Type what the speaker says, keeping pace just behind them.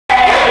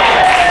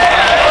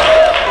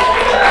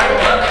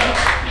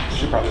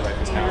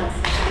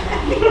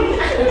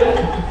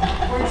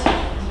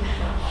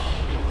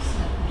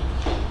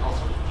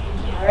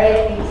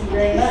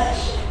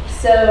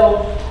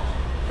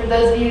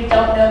those of you who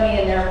don't know me,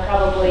 and there are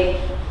probably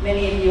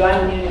many of you,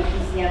 I'm new to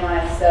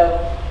PCMI, so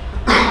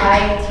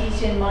I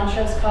teach in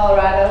Montrose,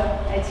 Colorado.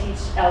 I teach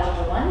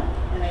Algebra 1,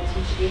 and I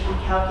teach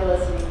AP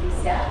Calculus and AP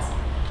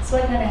Stats. So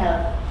I kind of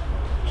have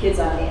kids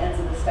on the ends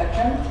of the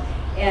spectrum.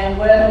 And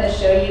what I'm going to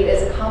show you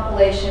is a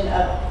compilation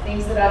of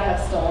things that I have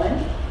stolen,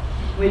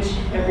 which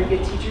every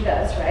good teacher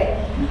does, right?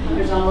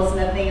 There's almost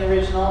nothing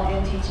original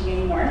in teaching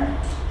anymore.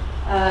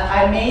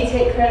 I may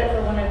take credit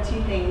for one or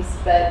two things,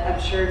 but I'm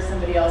sure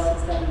somebody else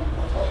has done them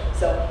before.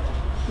 So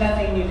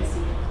nothing new to see.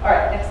 All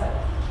right, next slide.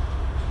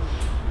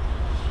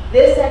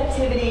 This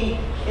activity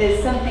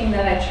is something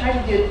that I try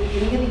to do at the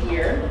beginning of the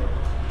year.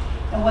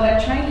 And what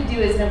I'm trying to do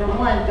is, number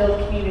one,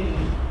 build community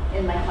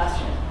in my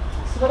classroom.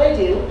 So what I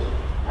do,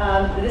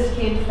 this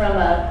came from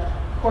a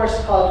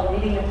course called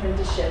Reading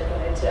Apprenticeship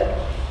that I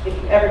took.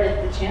 If you ever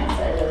get the chance,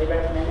 I really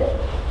recommend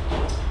it.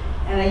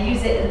 And I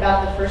use it in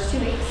about the first 2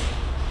 weeks.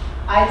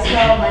 I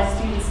tell my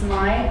students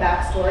my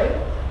backstory,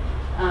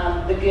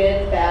 the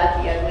good, the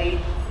bad, the ugly,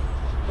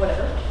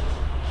 whatever.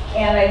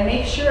 And I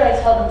make sure I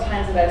tell them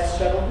times that I've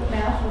struggled with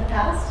math in the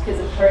past, because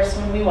of course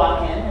when we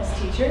walk in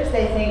as teachers,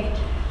 they think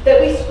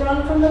that we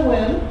sprung from the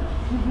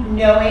womb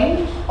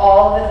knowing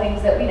all the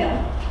things that we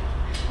know.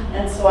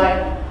 And so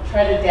I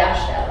try to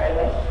dash that right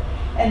away.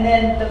 And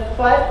then the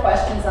 5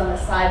 questions on the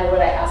side are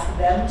what I ask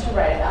them to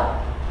write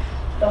about.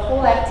 The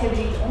whole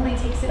activity only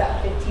takes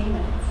about 15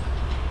 minutes.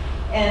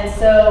 And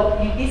so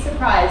you'd be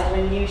surprised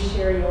when you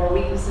share your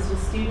weaknesses with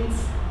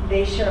students,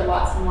 they share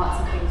lots and lots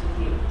of things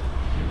with you.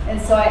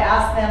 And so I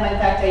ask them, in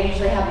fact, I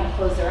usually have them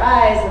close their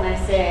eyes and I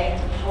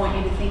say, I want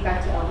you to think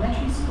back to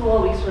elementary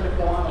school. We sort of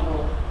go on a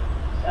little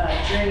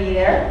journey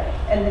there,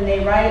 and then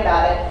they write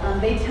about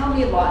it. They tell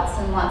me lots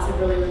and lots of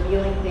really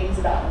revealing things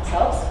about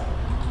themselves.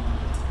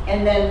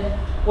 And then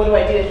what do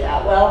I do with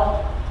that?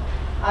 Well,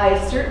 I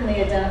certainly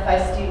identify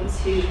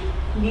students who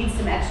need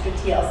some extra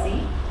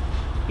TLC,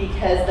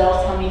 because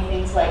they'll tell me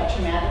things like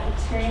traumatic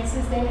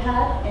experiences they've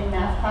had in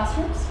math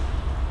classrooms,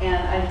 and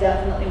I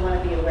definitely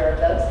want to be aware of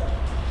those.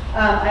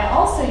 I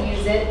also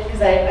use it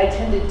because I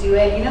tend to do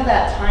it, you know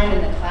that time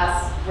in the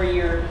class where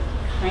you're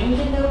kind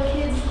of know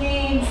kids'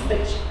 names, but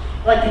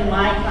like in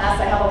my class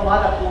I have a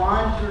lot of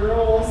blonde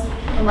girls.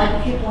 I'm like,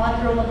 okay,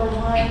 blonde girl number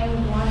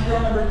 1, blonde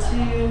girl number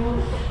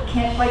 2,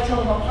 can't quite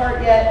tell them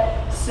apart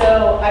yet.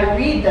 So I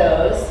read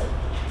those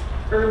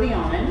early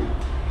on.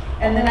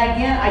 And then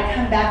again, I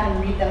come back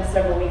and read them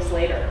several weeks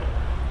later.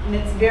 And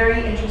it's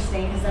very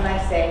interesting because then I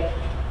say,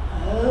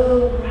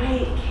 oh,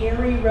 right,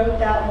 Carrie wrote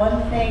that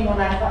one thing when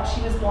I thought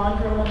she was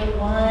blonde girl number 1.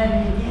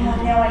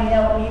 Yeah, now I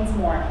know it means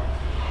more.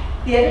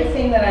 The other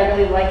thing that I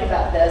really like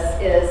about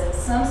this is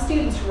some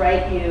students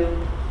write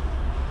you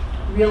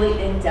really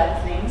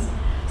in-depth things.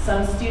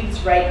 Some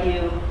students write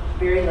you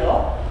very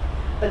little.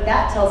 But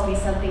that tells me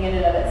something in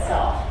and of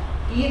itself.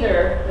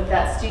 Either with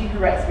that student who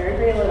writes very,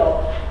 very little,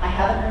 I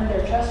haven't earned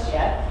their trust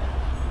yet,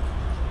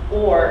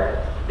 or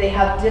they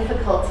have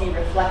difficulty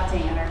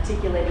reflecting and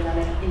articulating on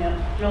it, you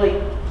know,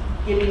 really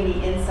giving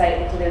me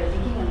insight into their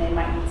thinking, and they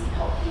might need some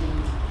help.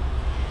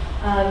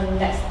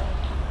 Next slide.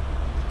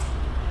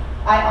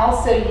 I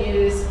also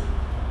use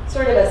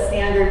sort of a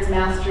standards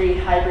mastery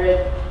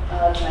hybrid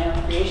of my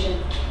own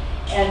creation.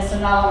 And so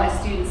not all my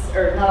students,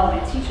 or not all my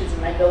teachers in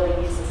my building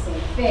use the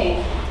same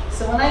thing.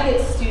 So when I get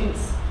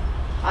students,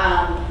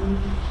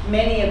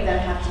 many of them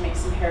have to make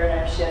some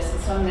paradigm shifts.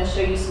 And so I'm going to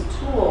show you some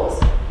tools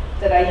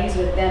that I use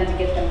with them to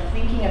get them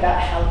thinking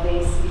about how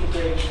they see the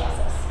grading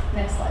process.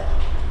 Next slide.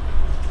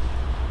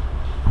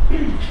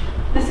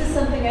 This is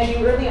something I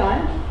do early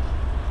on,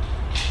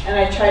 and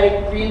I try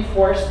to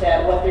reinforce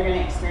that what they're going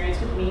to experience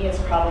with me is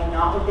probably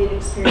not what they've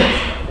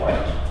experienced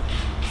before.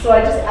 So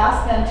I just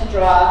ask them to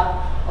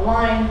draw a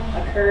line,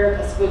 a curve,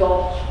 a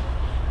squiggle,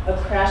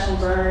 a crash and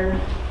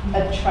burn,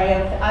 a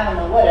triumph, I don't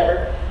know,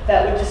 whatever,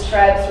 that would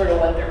describe sort of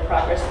what their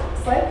progress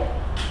looks like.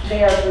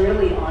 They are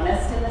really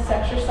honest in this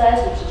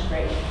exercise, which is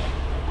great.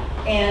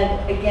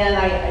 And again,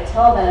 I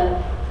tell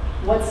them,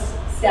 what's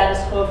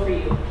status quo for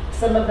you?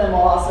 Some of them will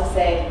also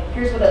say,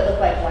 here's what it looked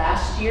like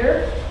last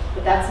year,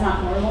 but that's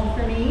not normal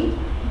for me.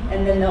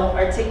 And then they'll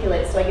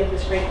articulate, so I get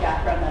this great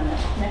background on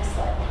that. Next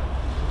slide.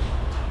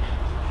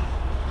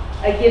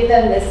 I give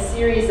them this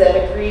series of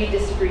agree,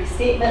 disagree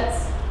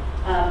statements.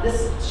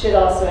 This should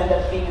also end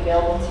up being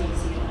available to you,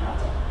 so you don't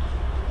have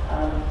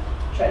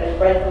to try to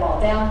write them all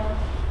down.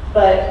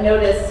 But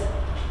notice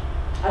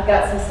I've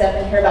got some stuff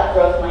in here about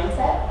growth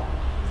mindset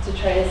to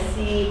try to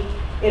see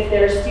if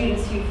there are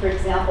students who, for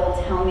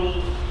example, tell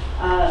me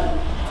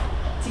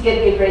to get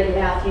a good grade in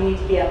math, you need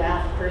to be a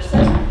math person.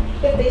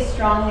 If they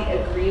strongly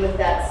agree with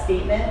that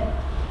statement,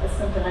 that's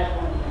something I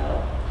want to know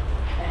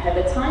ahead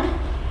of time.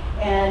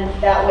 And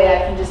that way I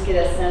can just get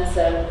a sense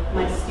of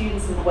my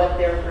students and what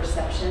their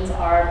perceptions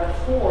are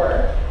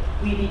before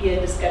we begin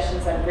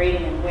discussions on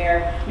grading, and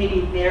where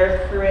maybe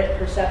their current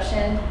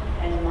perception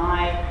and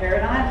my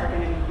paradigm are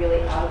going to be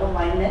really out of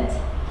alignment,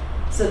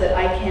 so that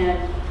I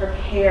can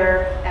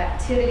prepare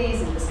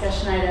activities and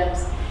discussion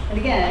items. And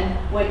again,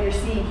 what you're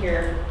seeing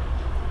here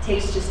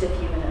takes just a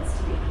few minutes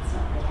to do. It's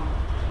not very long.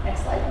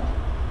 Next slide.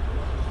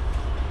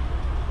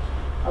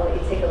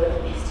 take a look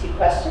at these 2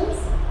 questions.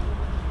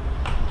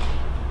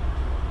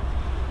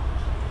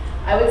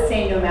 I would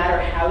say no matter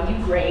how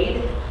you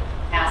grade,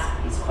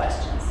 ask these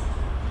questions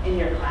in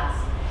your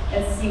class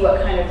and see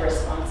what kind of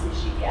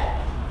responses you get.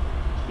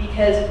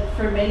 Because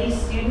for many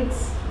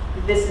students,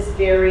 this is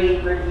very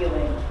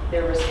revealing,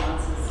 their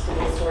responses to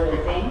this sort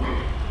of thing.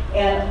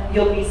 And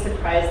you'll be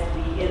surprised at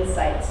the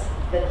insights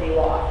that they will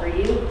offer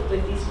you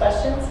with these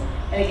questions.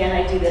 And again,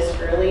 I do this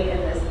early in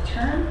this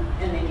term,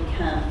 and they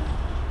become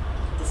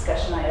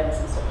discussion items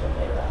and so forth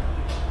later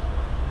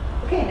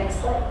on. Okay, next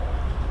slide.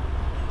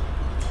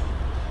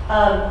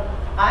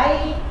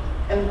 I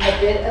am a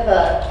bit of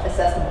a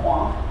assessment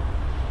wonk.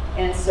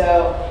 And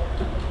so,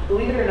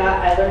 believe it or not,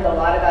 I learned a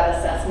lot about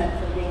assessment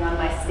from being on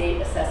my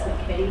state assessment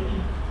committee.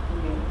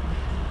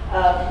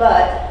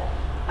 But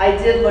I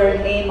did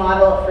learn a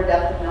model for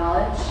depth of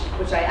knowledge,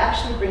 which I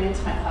actually bring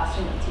into my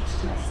classroom and teach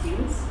to my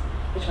students,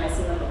 which might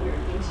seem like a weird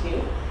thing to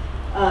do.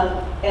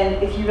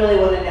 And if you really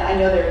want to know, I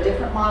know there are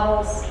different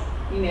models.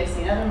 You may have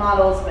seen other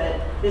models,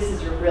 but this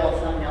is a real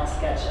thumbnail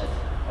sketch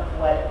of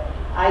what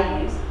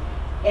I use.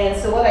 And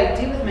so what I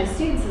do with my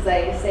students is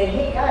I say,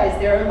 hey guys,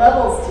 there are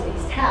levels to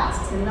these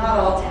tasks, and not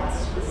all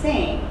tasks are the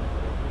same.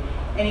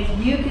 And if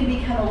you can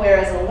become aware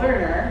as a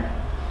learner,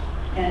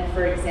 and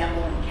for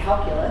example in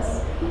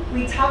calculus,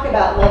 we talk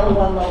about level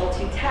 1, level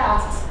 2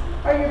 tasks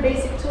are your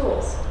basic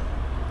tools.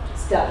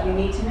 Stuff you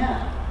need to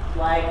know,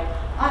 like,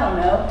 I don't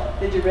know,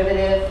 the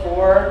derivative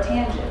for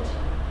tangent,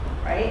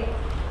 right?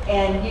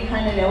 And you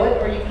kind of know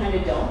it or you kind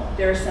of don't.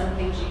 There are some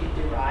things you could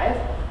derive,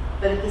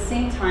 but at the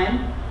same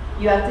time,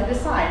 you have to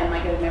decide, am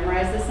I going to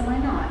memorize this, am I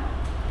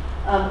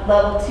not?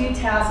 Level 2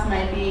 task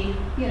might be,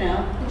 you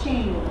know, the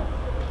chain rule.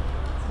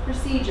 It's a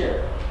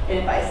procedure. And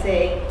if I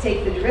say,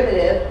 take the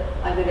derivative,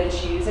 I'm going to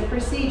choose a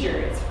procedure.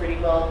 It's pretty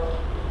well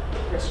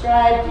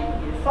prescribed,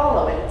 you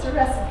follow it, it's a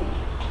recipe.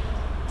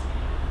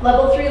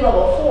 Level 3,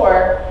 level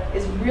 4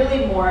 is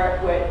really more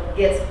what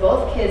gets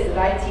both kids that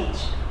I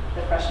teach,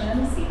 the freshmen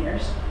and the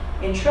seniors,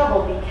 in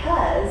trouble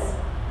because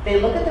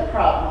they look at the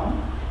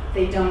problem,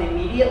 they don't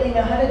immediately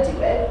know how to do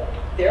it,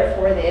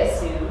 therefore they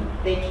assume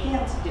they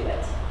can't do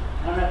it.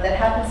 I don't know if that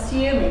happens to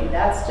you, maybe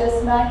that's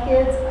just my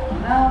kids, I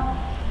don't know.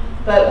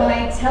 But when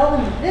I tell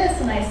them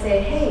this and I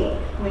say, hey,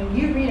 when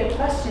you read a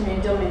question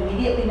and don't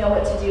immediately know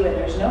what to do and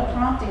there's no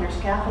prompting or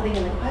scaffolding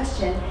in the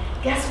question,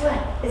 guess what?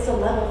 It's a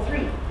level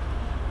 3.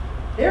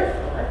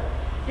 Therefore,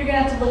 you're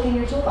going to have to look in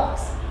your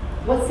toolbox.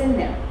 What's in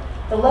there?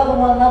 The level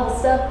 1, level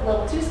stuff,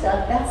 level 2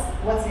 stuff, that's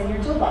what's in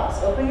your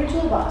toolbox. Open your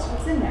toolbox.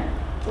 What's in there?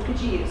 What could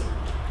you use?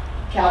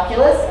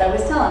 Calculus, I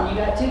was telling you,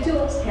 you got 2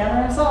 tools,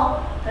 hammer and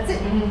saw. That's it,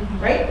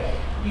 right?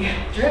 You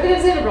got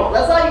derivatives, integral,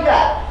 that's all you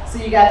got. So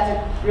you got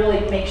to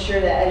really make sure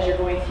that as you're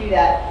going through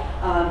that,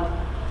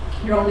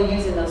 you're only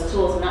using those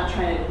tools and not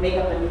trying to make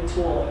up a new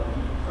tool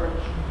or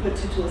put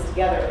 2 tools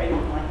together or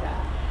anything like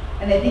that.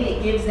 And I think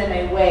it gives them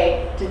a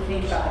way to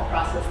think about the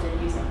process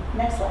they're using.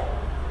 Next slide.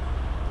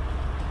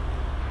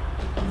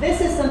 This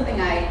is something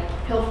I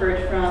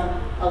pilfered from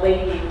a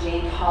lady named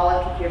Jane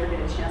Pollock. If you ever get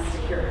a chance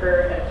to hear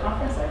her at a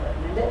conference, I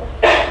recommend it.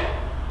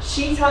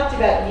 She talked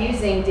about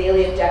using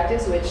daily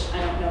objectives, which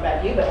I don't know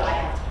about you, but I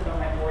have to put on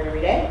my board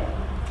every day.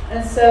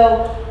 And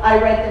so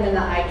I write them in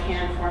the I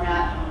can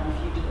format. I don't know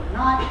if you do or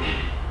not.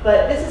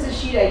 But this is a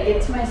sheet I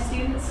give to my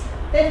students.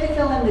 They have to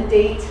fill in the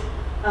date.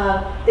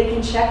 They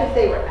can check if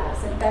they were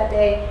absent that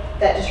day.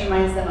 That just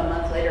reminds them a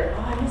month later,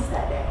 oh, I missed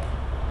that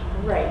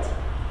day. Right.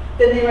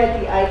 Then they write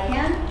the I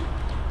can.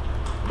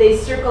 They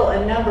circle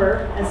a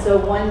number, and so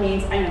 1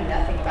 means I know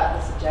nothing about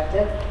this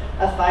objective.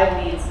 A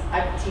 5 means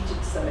I can teach it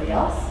to somebody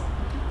else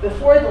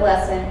before the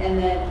lesson, and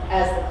then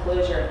as the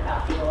closure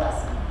after the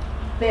lesson.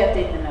 They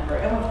update the number,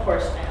 and of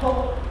course, I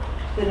hope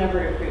the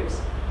number improves.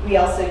 We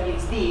also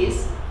use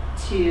these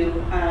to,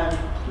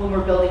 when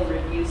we're building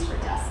reviews for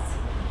tests.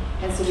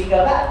 And so we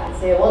go back and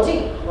say, well,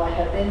 gee, what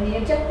have been the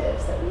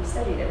objectives that we've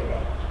studied every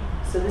day?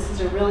 So this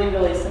is a really,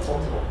 really simple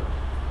tool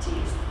to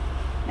use.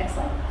 Next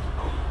slide.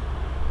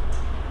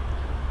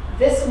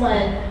 This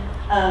one,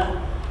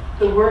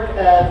 the work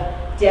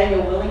of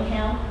Daniel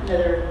Willingham,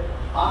 another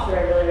author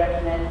I really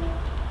recommend.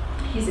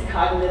 He's a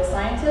cognitive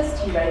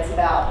scientist. He writes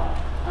about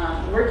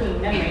working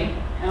memory,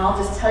 and I'll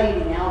just tell you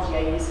the analogy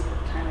I use for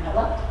the time I have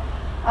left.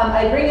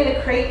 I bring in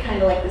a crate,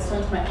 kind of like this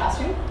one, to my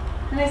classroom,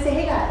 and I say,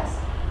 hey guys,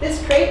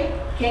 this crate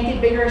can't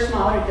get bigger or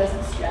smaller, it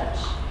doesn't stretch.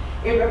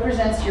 It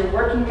represents your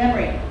working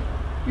memory.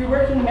 Your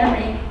working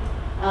memory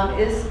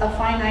is a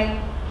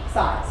finite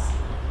size.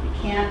 You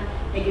can't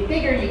make it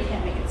bigger, you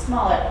can't make it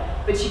smaller,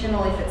 but you can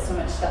only fit so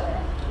much stuff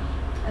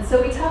in. And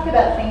so we talk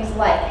about things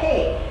like,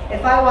 hey,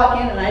 if I walk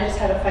in and I just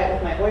had a fight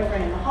with my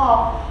boyfriend in the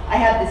hall, I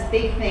have this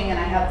big thing and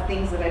I have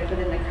things that I put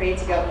in the crate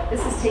to go,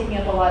 this is taking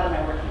up a lot of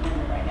my working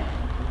memory right now.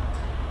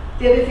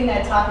 The other thing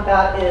I talk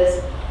about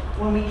is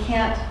when we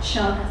can't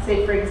chunk,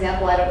 say for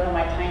example, I don't know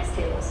my times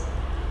tables,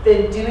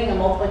 then doing a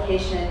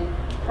multiplication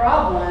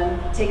problem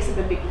takes up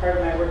a big part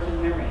of my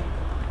working memory.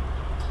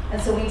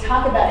 And so we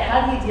talk about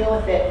how do you deal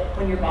with it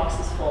when your box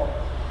is full.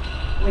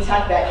 We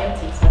talk about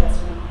emptying, so that's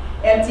me,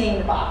 emptying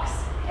the box.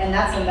 And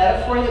that's a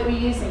metaphor that we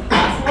use in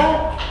class a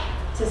lot.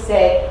 to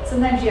say,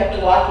 sometimes you have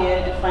to walk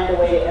in and find a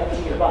way to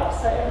empty your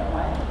box. I don't know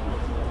why.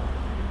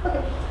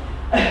 Okay.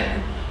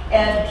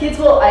 And kids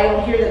I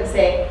will hear them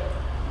say,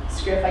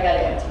 Scriff, I got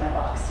to empty my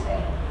box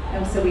today.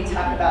 And so we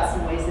talk about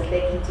some ways that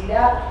they can do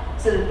that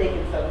so that they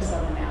can focus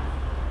on the math.